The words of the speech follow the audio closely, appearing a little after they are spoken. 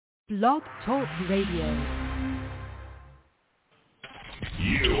Blog Talk Radio.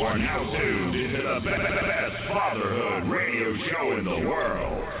 You are now tuned into the best fatherhood radio show in the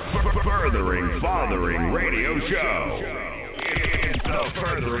world. Furthering Fathering Radio Show. It's the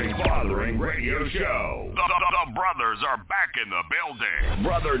Furthering Fathering Radio Show. The brothers are back in the building.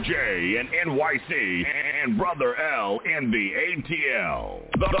 Brother J in NYC and Brother L in the ATL.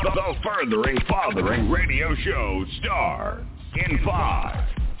 The Furthering Fathering Radio Show starts in 5,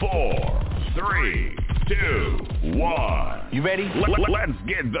 4, 3, 2, 1. You ready? Let's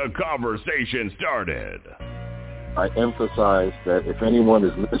get the conversation started. I emphasize that if anyone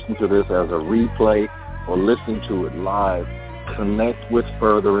is listening to this as a replay or listening to it live, connect with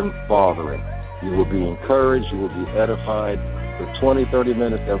Furthering Fathering. You will be encouraged. You will be edified. The 20, 30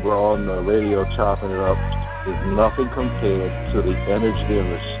 minutes that we're on the radio chopping it up is nothing compared to the energy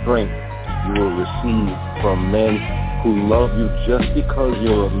and the strength you will receive from men who love you just because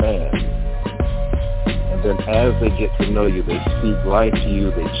you're a man. And then as they get to know you, they speak life to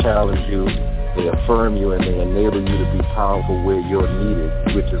you, they challenge you, they affirm you, and they enable you to be powerful where you're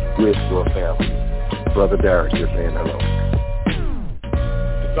needed, which is with your family. Brother Derek, you're saying hello.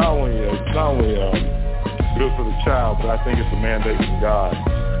 It's not only good for the child, but I think it's a mandate from God.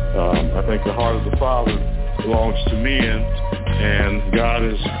 I think the heart of the Father belongs to men, and God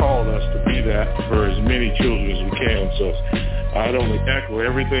has called us to be that for as many children as we can. So I'd only echo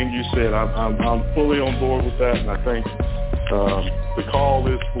everything you said. I'm fully on board with that, and I think the call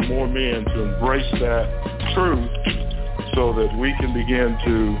is for more men to embrace that truth so that we can begin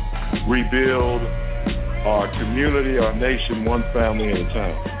to rebuild our community, our nation, one family at a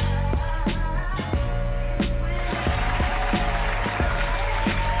time.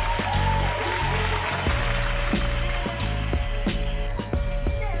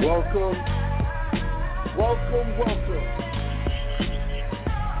 Welcome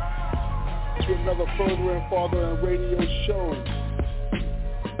to another Furthering Fathering Radio Show.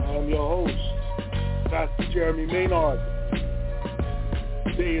 I'm your host, Pastor Jeremy Maynard.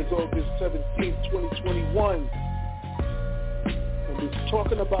 Today is August 17th, 2021, and we're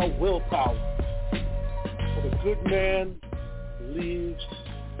talking about willpower. But a good man leaves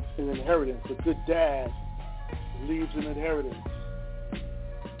an inheritance. A good dad leaves an inheritance.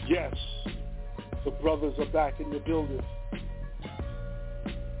 Yes, the brothers are back in the building.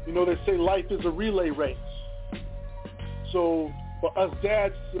 You know, they say life is a relay race. So for us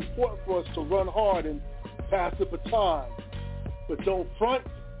dads, it's important for us to run hard and pass the baton. But don't front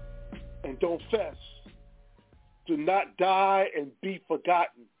and don't fess. Do not die and be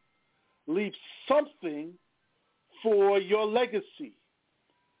forgotten. Leave something for your legacy.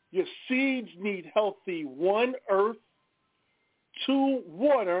 Your seeds need healthy 1, earth, 2,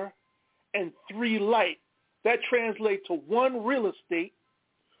 water, and 3, light. That translates to 1, real estate,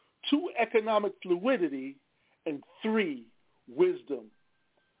 2, economic fluidity, and 3, wisdom.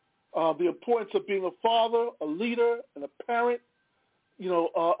 The importance of being a father, a leader, and a parent. You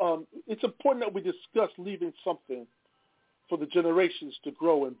know, it's important that we discuss leaving something for the generations to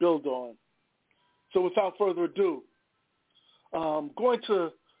grow and build on. So without further ado, I'm going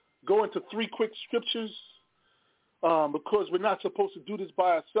to go into 3 quick scriptures because we're not supposed to do this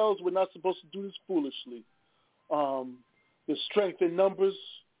by ourselves. We're not supposed to do this foolishly. There's strength in numbers,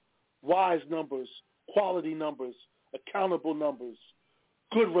 wise numbers, quality numbers, accountable numbers,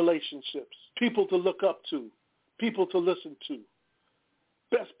 good relationships, people to look up to, people to listen to,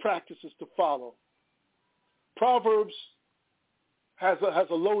 best practices to follow. Proverbs has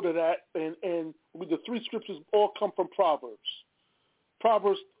a load of that, and the 3 scriptures all come from Proverbs.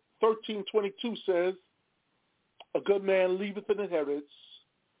 Proverbs 13:22 says, "A good man leaveth an inheritance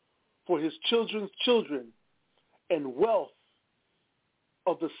for his children's children, and wealth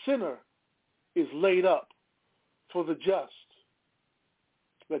of the sinner is laid up for the just."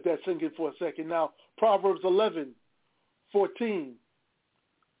 Let that sink in for a second. Now, Proverbs 11:14.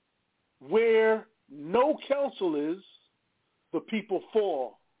 "Where no counsel is, the people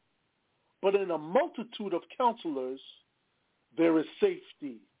fall. But in a multitude of counselors, there is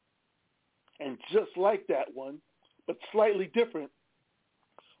safety." And just like that one, but slightly different,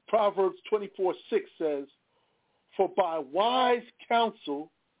 Proverbs 24:6 says, "For by wise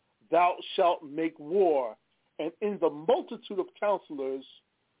counsel thou shalt make war, and in the multitude of counselors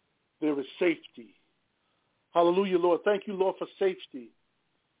there is safety." Hallelujah, Lord. Thank you, Lord, for safety.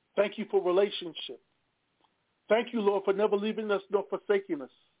 Thank you for relationship. Thank you, Lord, for never leaving us nor forsaking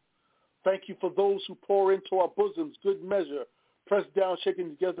us. Thank you for those who pour into our bosoms good measure, pressed down, shaken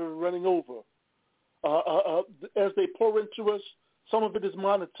together, and running over. As they pour into us, some of it is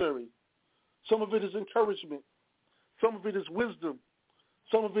monetary. Some of it is encouragement. Some of it is wisdom.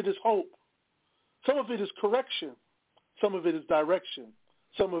 Some of it is hope. Some of it is correction. Some of it is direction.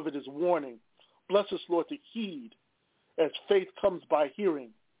 Some of it is warning. Bless us, Lord, to heed as faith comes by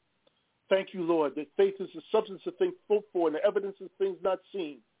hearing. Thank you, Lord, that faith is the substance of things hoped for and the evidence of things not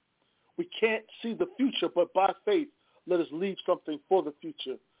seen. We can't see the future, but by faith, let us leave something for the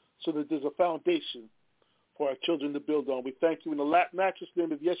future so that there's a foundation for our children to build on. We thank you in the matchless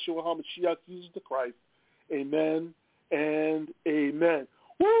name of Yeshua HaMashiach, Jesus the Christ. Amen and amen.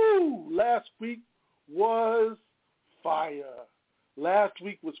 Woo! Last week was fire. Last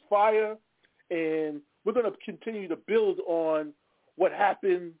week was fire, and we're going to continue to build on what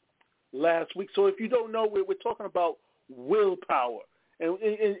happened last week. So if you don't know, we're talking about willpower. And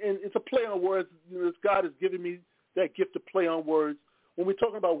it's a play on words. You know, God has given me that gift to play on words. When we're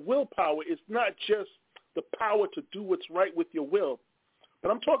talking about willpower, it's not just the power to do what's right with your will,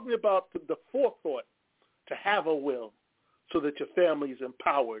 but I'm talking about the forethought to have a will so that your family is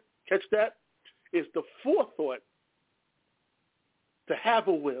empowered. Catch that? It's the forethought to have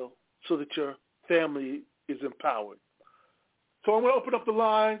a will so that your family is empowered. So I'm going to open up the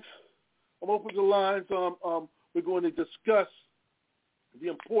lines. We're going to discuss the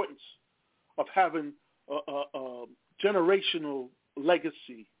importance of having a generational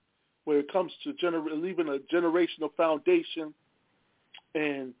legacy where it comes to leaving a generational foundation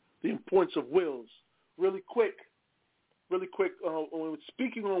and the importance of wills. Really quick, when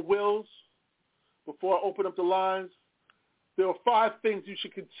speaking on wills, before I open up the lines, there are 5 things you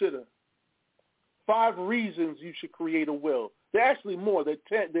should consider. 5 reasons you should create a will. They're actually more. They're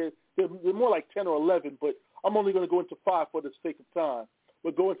more like 10 or 11, but I'm only going to go into 5 for the sake of time.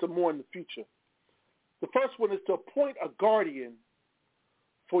 We'll go into more in the future. The first one is to appoint a guardian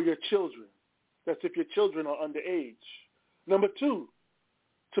for your children. That's if your children are underage. Number 2,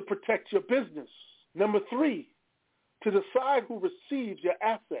 to protect your business. Number 3, to decide who receives your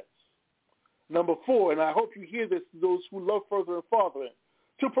assets. Number 4, and I hope you hear this, those who love further and fathering,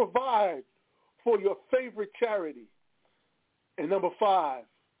 to provide for your favorite charity. And number 5,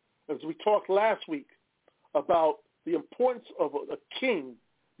 as we talked last week about the importance of a king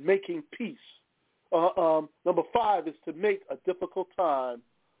making peace. Number 5 is to make a difficult time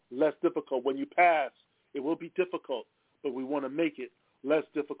less difficult. When you pass, it will be difficult, but we want to make it less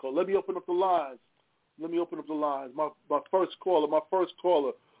difficult. Let me open up the lines. My first caller,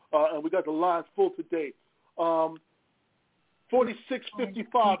 and we got the lines full today.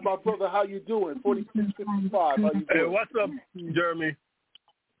 4655, my brother, how you doing? 4655, how you doing? Hey, what's up, Jeremy?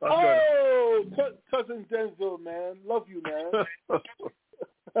 Cousin Denzel, man. Love you, man.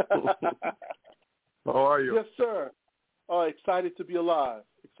 How are you? Yes, sir. Excited to be alive.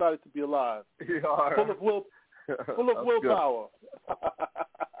 You are. Full of willpower.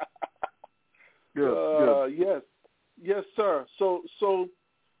 Good. Yes, sir. So,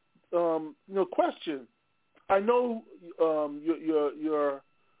 question. I know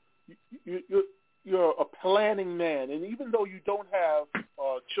you're a planning man, and even though you don't have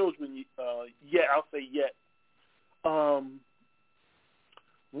children yet, I'll say yet.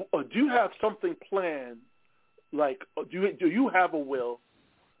 Do you have something planned? Like, do you have a will?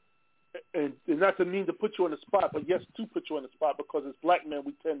 And not to mean to put you on the spot, but yes, to put you on the spot, because as black men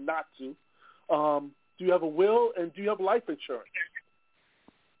we tend not to. Do you have a will, and do you have life insurance?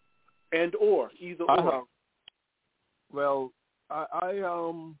 And or either or. Well, I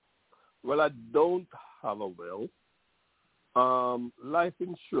don't have a will. Life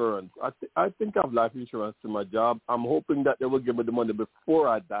insurance. I think I have life insurance to my job. I'm hoping that they will give me the money before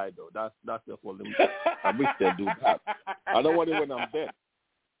I die, though. That's just what I wish they do that. I don't want it when I'm dead.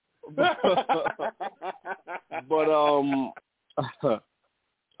 But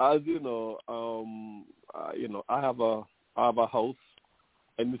as you know, I have a house,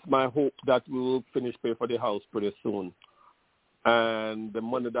 and it's my hope that we will finish pay for the house pretty soon. And the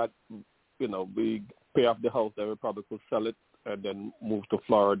money that we pay off the house, then we probably could sell it and then move to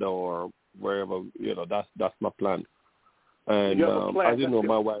Florida or wherever. That's my plan. And as you know,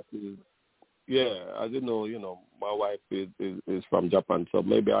 my wife is. Yeah, as you know, my wife is from Japan, so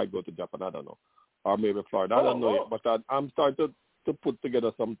maybe I go to Japan. I don't know, or maybe Florida. I don't know yet, but I'm starting to put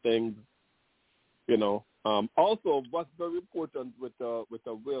together some things. Also, what's very important with a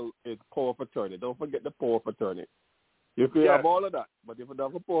will is power of attorney. Don't forget the power of attorney. You can have all of that, but if you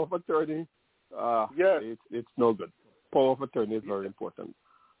don't have a power of attorney, it's no good. Power of attorney is very important.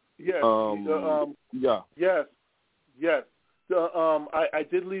 Yes. Yes. Yes. I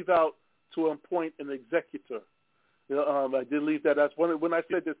did leave out to appoint an executor. I did leave that. That's when I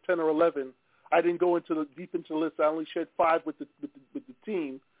said there's 10 or 11. I didn't go deep into the list. I only shared 5 with the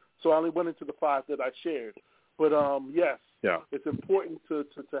team, so I only went into the 5 that I shared. But yes, Yeah. It's important to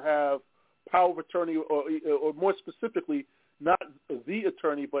have power of attorney, or more specifically, not the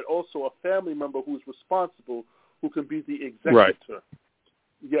attorney, but also a family member who's responsible, who can be the executor. Right.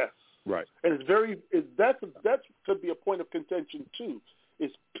 Yes. Right. And that could be a point of contention too,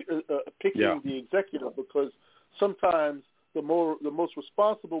 is picking the executor, because sometimes the most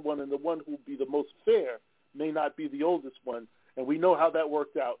responsible one and the one who will be the most fair may not be the oldest one, and we know how that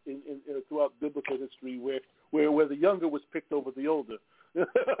worked out in throughout biblical history, where the younger was picked over the older.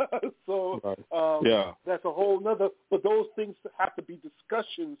 So that's a whole nother. But those things have to be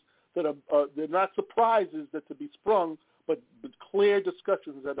discussions that are they're not surprises that to be sprung, but clear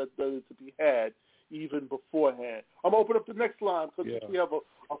discussions that are to be had even beforehand. I'm gonna open up the next line because we have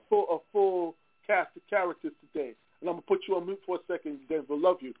a full cast of characters today, and I'm gonna put you on mute for a second. Denver,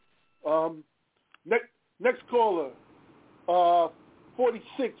 love you. Next caller,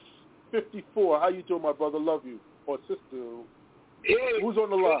 4654. How you doing, my brother? Love you, or sister? Who's on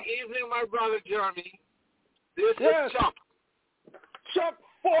the line? Good evening, my brother Jeremy. This is Chuck. Chuck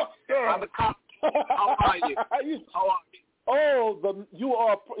Foster. I'm the cop. How are you?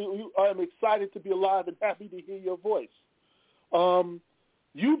 I am excited to be alive and happy to hear your voice.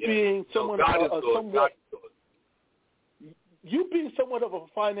 You being somewhat of a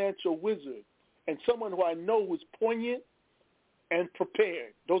financial wizard and someone who I know who's poignant and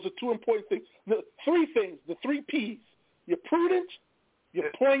prepared. Those are two important things. The three things, the three P's. You're prudent,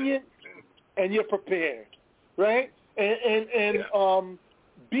 you're poignant, and you're prepared, right? And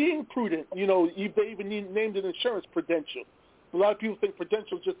being prudent, they even named an insurance Prudential. A lot of people think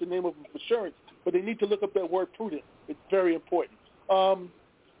Prudential is just the name of insurance, but they need to look up that word prudent. It's very important.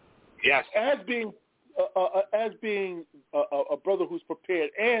 Yes. As being a brother who's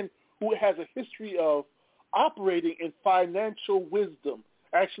prepared and who has a history of operating in financial wisdom.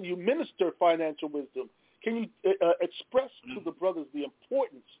 Actually, you minister financial wisdom. Can you express to the brothers the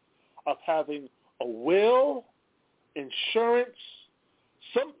importance of having a will, insurance,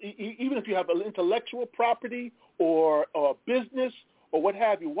 even if you have an intellectual property or a business or what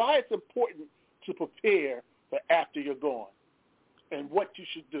have you, why it's important to prepare for after you're gone and what you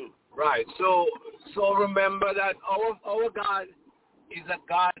should do? Right. So remember that our God is a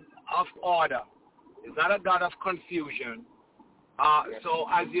God of order. He's not a God of confusion. So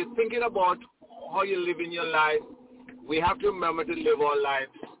as you're thinking about how you live in your life, we have to remember to live our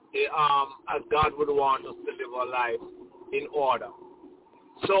lives as God would want us to live our lives in order.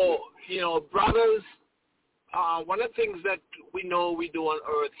 So, brothers, one of the things that we know we do on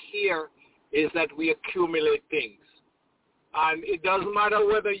earth here is that we accumulate things. And it doesn't matter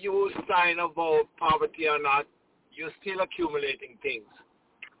whether you sign about poverty or not, you're still accumulating things.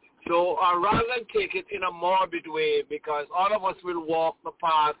 So rather than take it in a morbid way, because all of us will walk the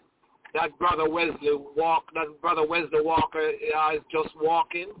path that Brother Wesley Walker is just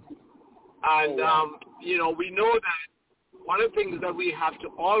walking. And, we know that one of the things that we have to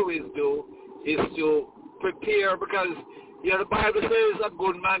always do is to prepare, because, the Bible says a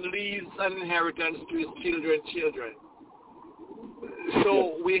good man leaves an inheritance to his children.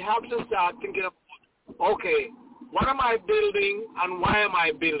 So we have to start thinking about, okay, what am I building and why am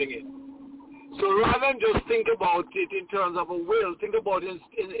I building it? So rather than just think about it in terms of a will, think about it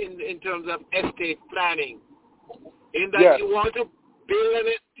in terms of estate planning. In that you want to build an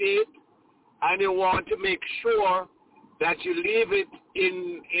estate and you want to make sure that you leave it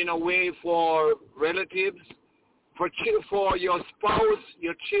in a way for relatives, for your spouse,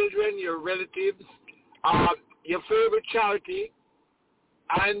 your children, your relatives, your favorite charity.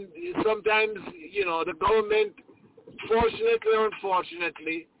 And sometimes, the government, fortunately or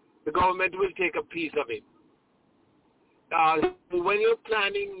unfortunately, the government will take a piece of it. When you're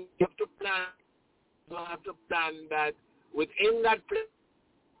planning, you have to plan that within that plan,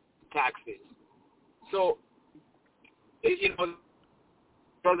 taxes. So,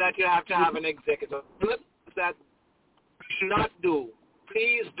 so that you have to have an executive. That you should not do.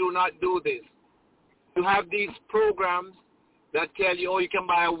 Please do not do this. You have these programs that tell you, you can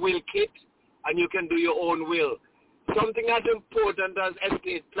buy a will kit and you can do your own will. Something as important as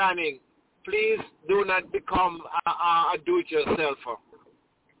estate planning, please do not become a do-it-yourselfer.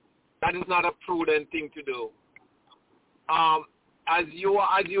 That is not a prudent thing to do. As you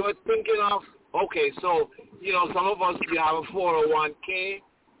are thinking of, okay, so, some of us, we have a 401k,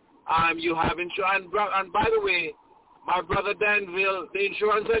 you have insurance, and by the way, my brother Danville, the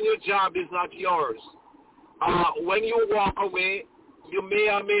insurance on your job is not yours. When you walk away, you may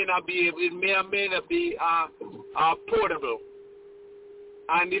or may not be able, it may or may not be portable.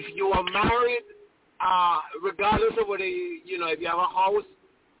 And if you are married, regardless of whether if you have a house,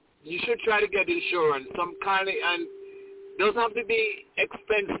 you should try to get insurance, some kind of, and doesn't have to be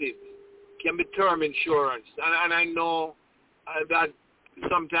expensive. Can be term insurance. And I know that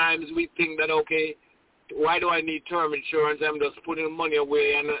sometimes we think that, okay, why do I need term insurance? I'm just putting money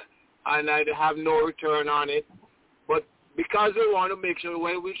away and I have no return on it. But because we want to make sure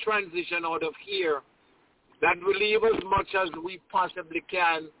when we transition out of here, that we leave as much as we possibly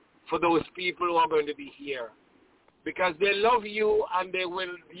can for those people who are going to be here. Because they love you and they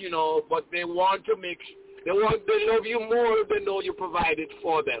will, but they want to they love you more if they know you provided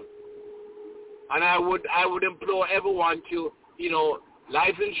for them. And I would implore everyone to,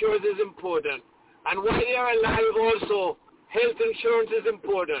 life insurance is important. And while they are alive also, health insurance is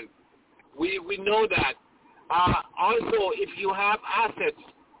important. We know that. Also, if you have assets,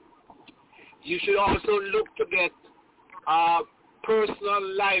 you should also look to get personal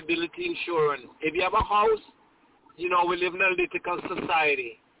liability insurance. If you have a house, we live in a political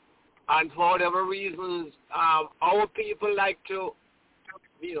society. And for whatever reasons, our people like to,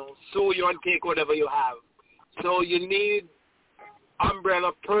 sue you and take whatever you have. So you need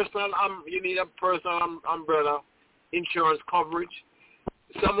you need a personal umbrella insurance coverage.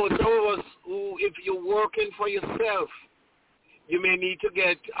 Some of us who, if you're working for yourself, you may need to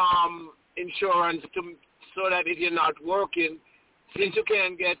get insurance so that if you're not working, since you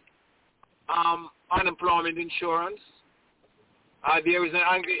can get unemployment insurance, there is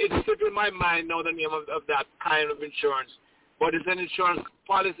it's slipping my mind now the name of that kind of insurance, but it's an insurance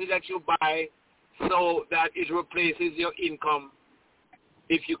policy that you buy so that it replaces your income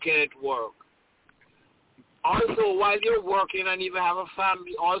if you can't work. Also, while you're working and even have a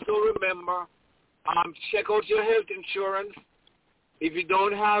family, also remember, check out your health insurance. If you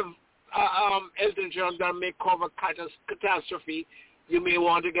don't have health insurance that may cover catastrophe, you may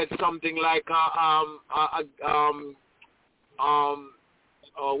want to get something like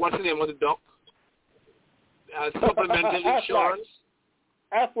what's the name of the doc? Supplemental insurance.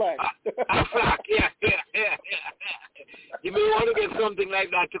 Aflac. Aflac, yeah. You may want to get something like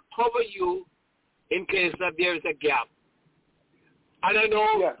that to cover you in case that there is a gap. And I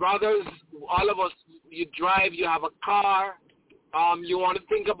know, brothers, all of us, you drive, you have a car, you want to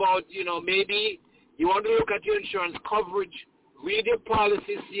think about, maybe you want to look at your insurance coverage, read your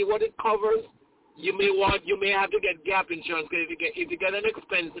policy, see what it covers. You may have to get gap insurance, because if you get an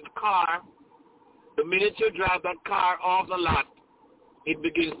expensive car, the minute you drive that car off the lot, it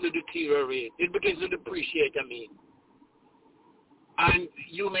begins to deteriorate. It begins to depreciate, And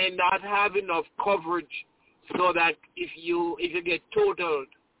you may not have enough coverage so that if you get totaled,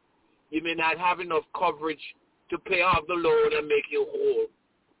 you may not have enough coverage to pay off the loan and make you whole.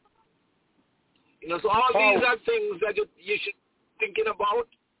 So all these are things that you should be thinking about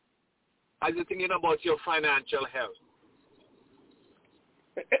as you're thinking about your financial health.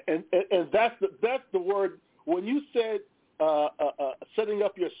 And that's the word. When you said setting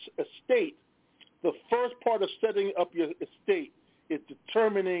up your estate, the first part of setting up your estate is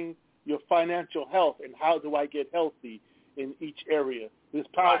determining your financial health and how do I get healthy in each area. It's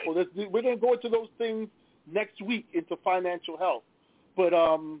powerful. Right. We're going to go into those things next week into financial health. But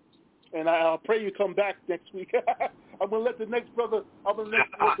and I'll pray you come back next week. I'm going to let the next brother. I'm going to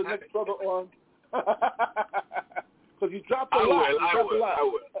let the next brother on because you dropped a lot. I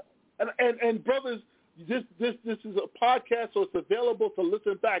will. And brothers, this is a podcast, so it's available to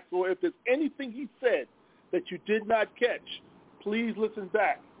listen back. So if there's anything he said that you did not catch, please listen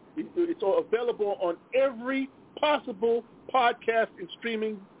back. It's available on every possible podcast and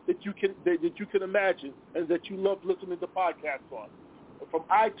streaming that you can imagine and that you love listening to podcasts on, from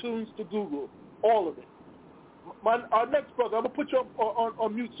iTunes to Google, all of it. Our next brother, I'm gonna put you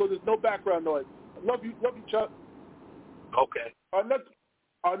on mute so there's no background noise. Love you, Chuck. Okay. Our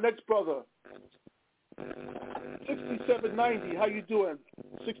next brother, 6790. How you doing?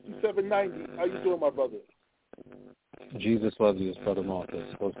 6790. How you doing, my brother? Jesus loves you, Brother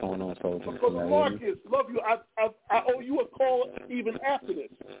Marcus. What's going on, soldier? Brother Marcus, love you. I owe you a call even after this.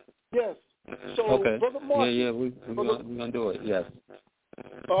 Yes. So, okay. Brother Marcus. Yeah, we're gonna do it. Yes.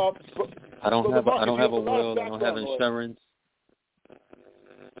 I don't have a will. I don't have insurance.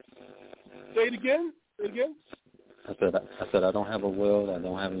 Say it again. I said I don't have a will. I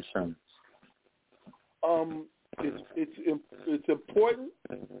don't have insurance. It's important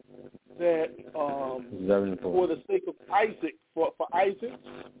that very important. for the sake of Isaac, for Isaac,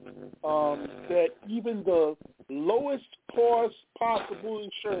 that even the lowest cost possible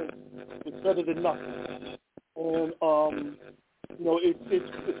insurance is better than nothing. And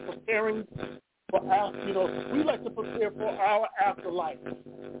it's preparing for our, we like to prepare for our afterlife,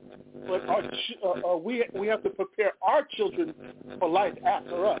 but we have to prepare our children for life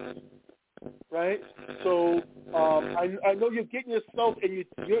after us, right? So I know you're getting yourself, and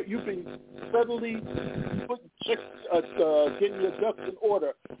you've been steadily getting your ducks in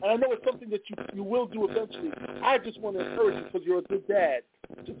order. And I know it's something that you will do eventually. I just want to encourage you because you're a good dad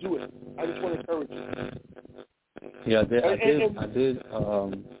to do it. I just want to encourage you. Yeah, I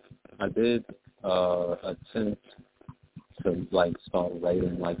did attempt to like start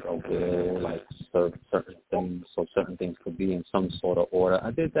writing like a will, like certain things, so certain things could be in some sort of order.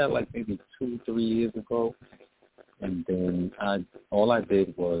 I did that like maybe 2-3 years ago, and then all I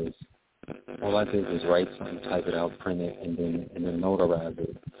did was write something, type it out, print it, and then notarize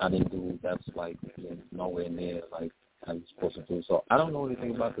it. I didn't do that's like nowhere near like I was supposed to do. So I don't know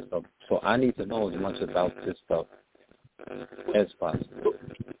anything about this stuff. So I need to know as much about this stuff as possible.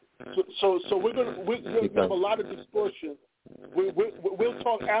 So we'll have a lot of discussion. We'll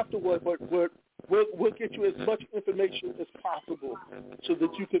talk afterward, but we'll get you as much information as possible so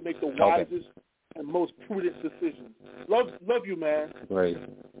that you can make the wisest and most prudent decisions. Love you, man. Great.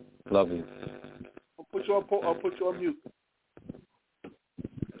 Love you. I'll put you on mute.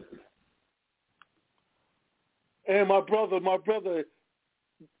 And my brother,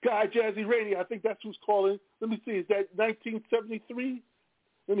 Guy Jazzy Rainey, I think that's who's calling. Let me see, is that 1973?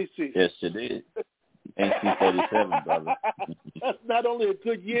 Let me see. Yes, it is. 1937, brother. That's not only a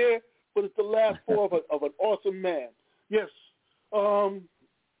good year, but it's the last four of an awesome man. Yes. God,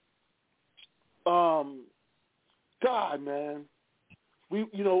 man.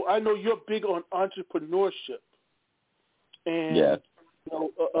 I know you're big on entrepreneurship. And, yeah.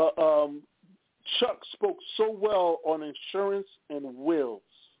 Chuck spoke so well on insurance and wills.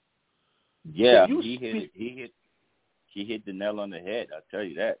 Yeah, he hit the nail on the head, I'll tell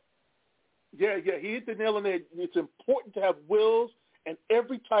you that. Yeah, he hit the nail on the head. It's important to have wills and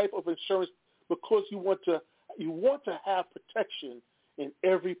every type of insurance because you want to have protection in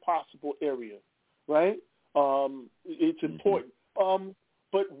every possible area, right? It's important.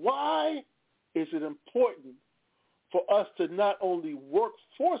 But why is it important for us to not only work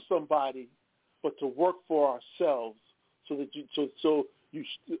for somebody, but to work for ourselves, for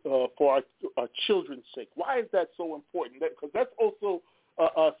our children's sake? Why is that so important? Because that's also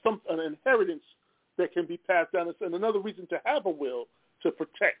an inheritance that can be passed down, and another reason to have a will to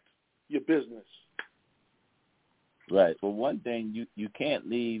protect your business. Right. For one thing, you can't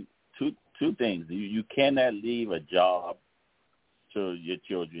leave two things. You cannot leave a job to your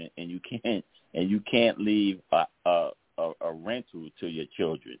children, and you can't leave a rental to your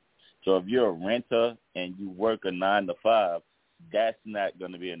children. So if you're a renter and you work a 9 to 5, that's not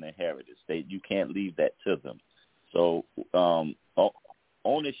going to be an inheritance. You can't leave that to them. So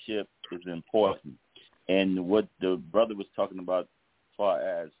ownership is important. And what the brother was talking about as far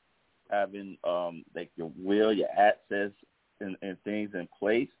as having like your will, your access, and things in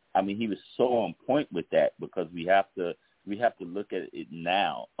place, I mean, he was so on point with that because we have to look at it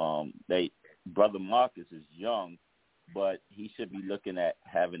now. Brother Marcus is young, but he should be looking at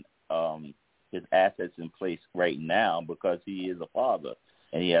having his assets in place right now because he is a father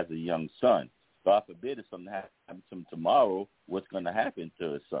and he has a young son. God forbid if something happens to him tomorrow, what's going to happen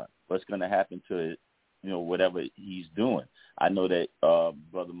to his son? What's going to happen to whatever he's doing? I know that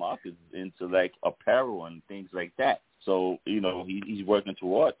Brother Marcus is into like apparel and things like that. So, he's working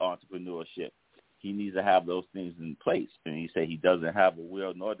toward entrepreneurship. He needs to have those things in place. And he said he doesn't have a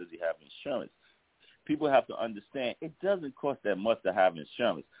will, nor does he have insurance. People have to understand it doesn't cost that much to have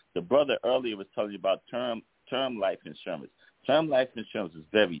insurance. The brother earlier was telling you about term life insurance. Term life insurance is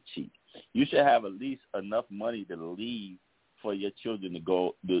very cheap. You should have at least enough money to leave for your children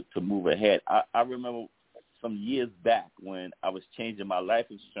to move ahead. I remember some years back when I was changing my life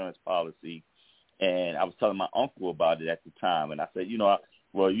insurance policy, and I was telling my uncle about it at the time, and I said,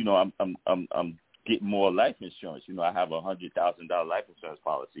 I'm getting more life insurance. I have a $100,000 life insurance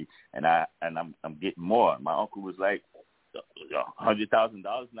policy, and I'm getting more. My uncle was like,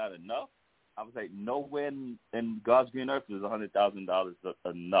 $100,000 not enough? I was like, nowhere in God's green earth is $100,000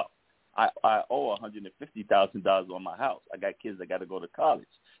 enough. I owe $150,000 on my house. I got kids that got to go to college.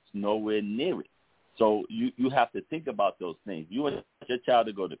 It's nowhere near it. So you have to think about those things. You want your child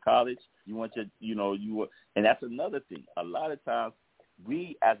to go to college. You want and that's another thing. A lot of times,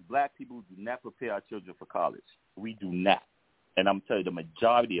 we as black people do not prepare our children for college. We do not. And I'm telling you, the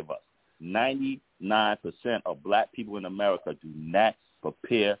majority of us, 99% of black people in America do not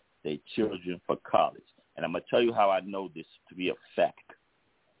prepare their children for college. And I'm going to tell you how I know this to be a fact.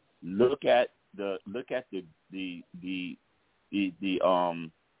 Look at the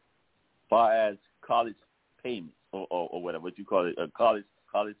far as college payments or whatever, what you call it, college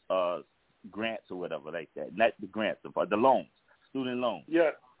grants or whatever like that. Not the grants, the loans. Student loans.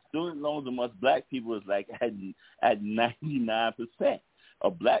 Yeah. student loans amongst black people is like at 99%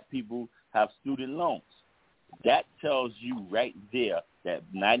 of black people have student loans. That tells you right there that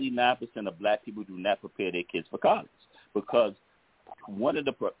 99% of black people do not prepare their kids for college, because one of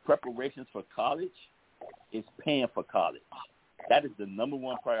the preparations for college is paying for college. That is the number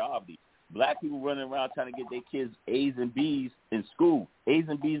one priority. Black people running around trying to get their kids A's and B's in school. A's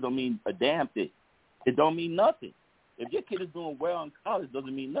and B's don't mean a damn thing. It don't mean nothing. If your kid is doing well in college, it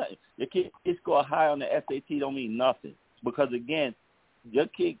doesn't mean nothing. Your kid score high on the SAT don't mean nothing. Because, again, your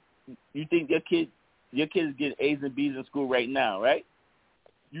kid, you think your kid is getting A's and B's in school right now, right?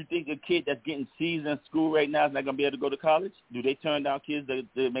 You think a kid that's getting C's in school right now is not going to be able to go to college? Do they turn down kids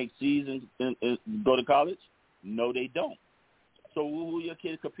that make C's and go to college? No, they don't. So who are your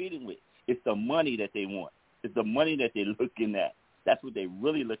kids competing with? It's the money that they want. It's the money that they're looking at. That's what they're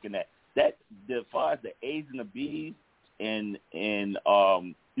really looking at. That, as far as the A's and the B's and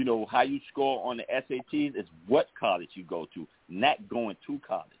you know, how you score on the SATs is what college you go to, not going to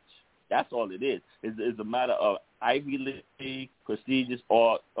college. That's all it is. It's a matter of Ivy League, prestigious,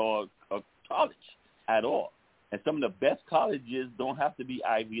 or college at all. And some of the best colleges don't have to be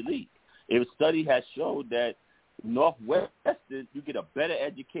Ivy League. A study has showed that Northwestern, you get a better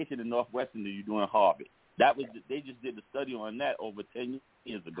education in Northwestern than you do in Harvard. They just did a study on that over 10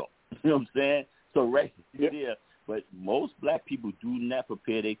 years ago. You know what I'm saying? So right there. But most black people do not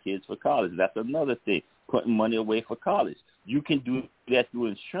prepare their kids for college. That's another thing, putting money away for college. You can do that through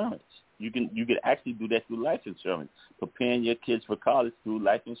insurance. You can actually do that through life insurance, preparing your kids for college through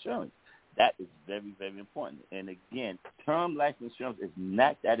life insurance. That is very, very important. And, again, term life insurance is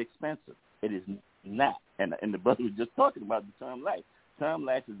not that expensive. It is not. And the brother was just talking about the term life. Term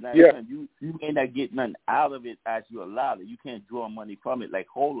life is not expensive. You may not get nothing out of it as you allow it. You can't draw money from it like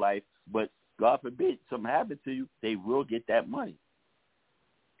whole life, but God forbid something happens to you, they will get that money.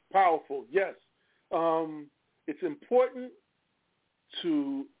 Powerful, yes. It's important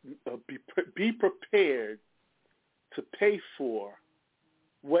to be prepared to pay for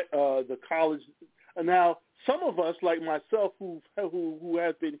what the college. Now, some of us, like myself, who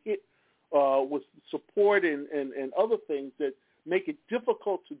have been hit with support and other things that make it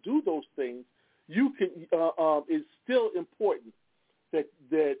difficult to do those things, you can. It's still important that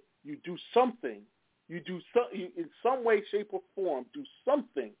you do something. You do in some way, shape, or form. Do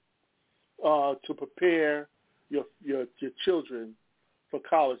something to prepare your children for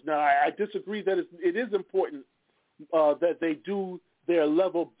college. Now, I disagree that it is important that they do their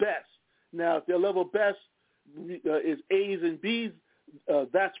level best. Now, if their level best is A's and B's,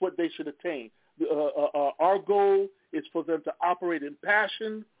 that's what they should attain. Our goal is for them to operate in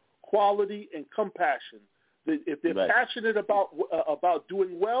passion, quality, and compassion. If they're passionate about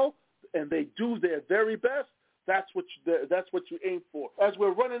doing well and they do their very best, that's what you aim for. As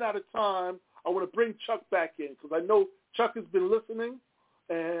we're running out of time, I want to bring Chuck back in because I know Chuck has been listening,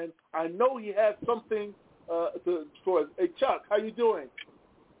 and I know he has something for us. Hey, Chuck, how you doing?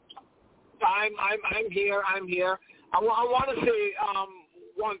 I'm here. I want to say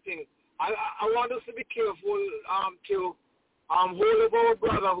one thing. I want us to be careful to hold up our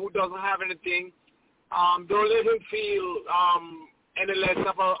brother who doesn't have anything. Don't let him feel any less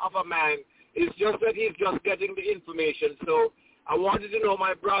of a man. It's just that he's just getting the information. So I wanted to know,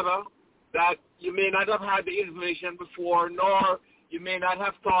 my brother, that you may not have had the information before, nor you may not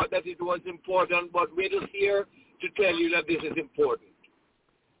have thought that it was important, but we're just here to tell you that this is important.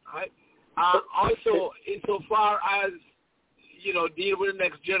 Right? Also, insofar as, deal with the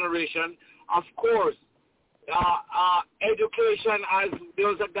next generation, of course, education, as there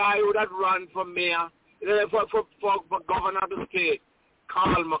was a guy who had run for mayor, for governor of the state,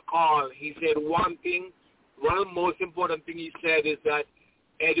 Carl McCall. He said one of the most important things he said is that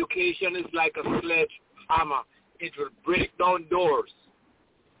education is like a sledgehammer. It will break down doors.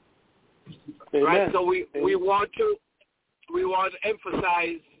 Amen. Right? So we want to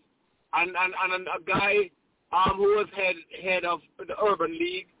emphasize, and a guy who was head of the Urban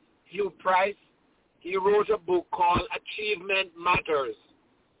League, Hugh Price, he wrote a book called Achievement Matters,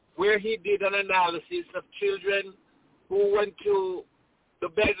 where he did an analysis of children who went to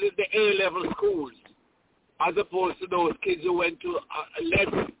the A-level schools, as opposed to those kids who went to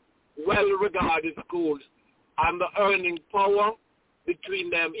less well-regarded schools. And the earning power between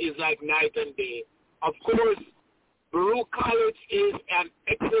them is like night and day. Of course, Baruch College is an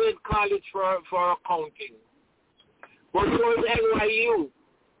excellent college for accounting. But so is NYU.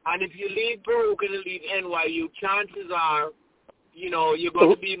 And if you leave Baruch and you leave NYU, chances are, you're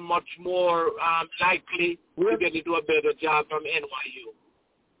going to be much more likely to get into a better job from NYU.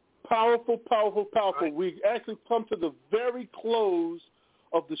 Powerful. Right. We actually come to the very close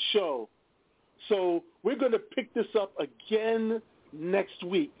of the show. So we're going to pick this up again next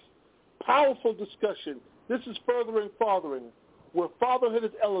week. Powerful discussion. This is Furthering Fathering, where fatherhood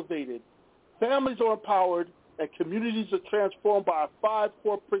is elevated, families are empowered, and communities are transformed by our 5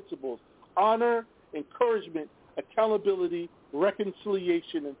 core principles: honor, encouragement, accountability,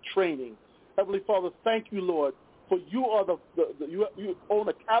 reconciliation, and training. Heavenly Father, thank you, Lord, for you are you own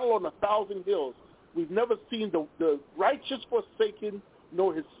a cattle on 1,000 hills. We've never seen the righteous forsaken,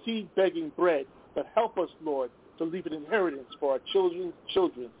 nor his seed begging bread. But help us, Lord, to leave an inheritance for our children's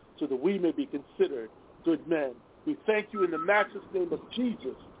children, so that we may be considered good men. We thank you in the matchless name of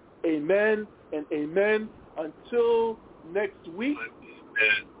Jesus. Amen and amen. Until next week.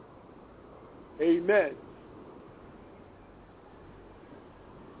 Amen.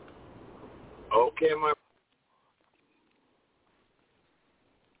 Okay, my